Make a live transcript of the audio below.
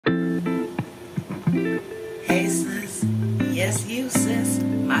you, sis,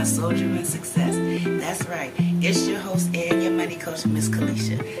 my soldier in success. That's right, it's your host and your money coach, Miss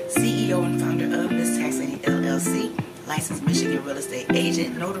Kalisha, CEO and founder of Miss Tax Lady LLC, licensed Michigan real estate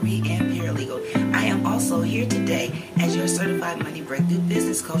agent, notary, and paralegal. I am also here today as your certified money breakthrough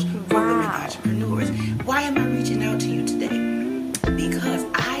business coach for women entrepreneurs. Why am I reaching out to you today? Because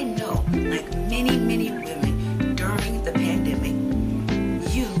I know, like many women during the pandemic,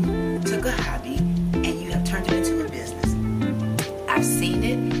 you took a hobby and you have turned it into a business. I've seen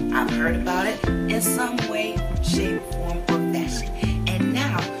it, I've heard about it in some way, shape, form, or fashion. And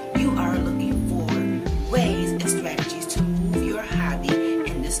now you are looking for ways and strategies to move your hobby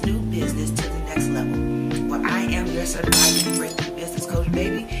and this new business to the next level. Well, I am your certified money breakthrough business coach,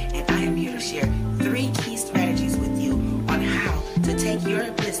 baby, and I am here to share 3 key strategies with you on how to take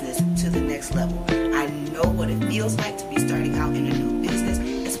your business to the next level. I know what it feels like to be starting out in a new business,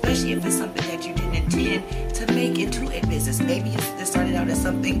 especially if it's something that you didn't intend to make into a business. Maybe it started out as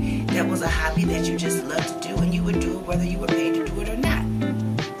something that was a hobby that you just loved to do and you would do it whether you were paid to do it or not.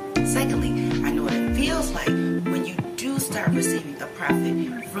 Secondly, I know what it feels like when you do start receiving a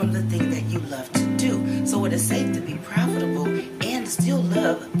profit from the thing that you love to do. So it is safe to be profitable and still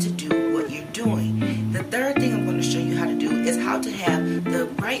love to do what you're doing. The third thing I'm going to show you how to do is how to have the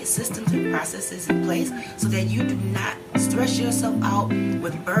right systems and processes in place so that you do not stress yourself out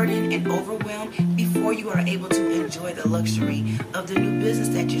with burden and overwhelm before you are able to enjoy the luxury of the new business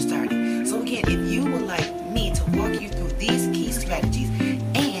that you're starting. So again, if you would like me to walk you through these key strategies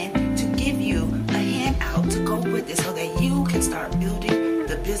and to give you a handout to go with it so that you can start building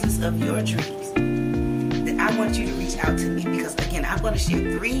the business of your dreams, then I want you to reach out to me because again, I'm going to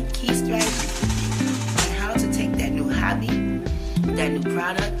share 3 key strategies with you on how to take that new hobby, that new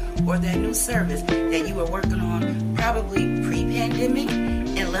product, or that new service that you were working on probably pre-pandemic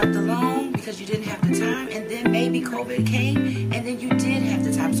and left alone because you didn't have the time, and then maybe COVID came and then you did have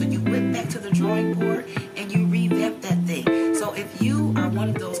the time, so you went back to the drawing board and you revamped that thing. So if you are one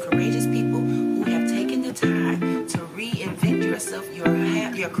of those courageous people who have taken the time to reinvent yourself, your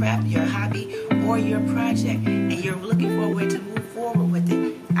craft, your hobby, or your project, and you're looking for a way to move forward with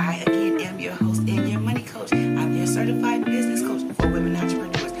it, I again am your host and your money coach. I'm your certified business coach for women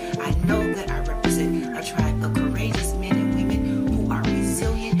entrepreneurs. I know that I represent a tribe of courageous men and women who are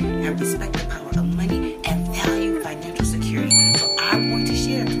resilient and respect the power of money and value financial security. So I'm going to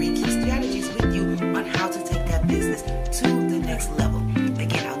share 3 key strategies with you on how to take that business to the next level.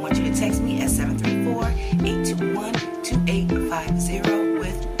 Again, I want you to text me at 734-821-2850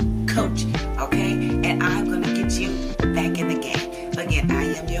 with Coach, okay? And I'm going to get you back in the game. Again,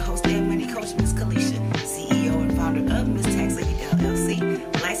 I am your host and money coach, Miss Kalisha, CEO and founder of Miss Tax Lady LLC,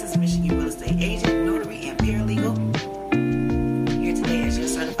 licensed Michigan real estate agent, notary, and paralegal. Here today as your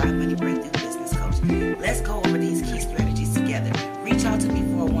certified money breakthrough business coach. Let's go over these key strategies together. Reach out to me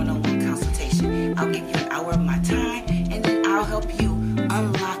for a one-on-one consultation. I'll give you an hour of my time, and then I'll help you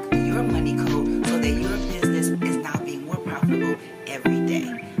unlock your money code so that your business is now being more profitable every day.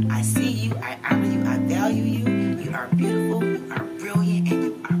 I see you, I honor you, I value you. You are beautiful, you are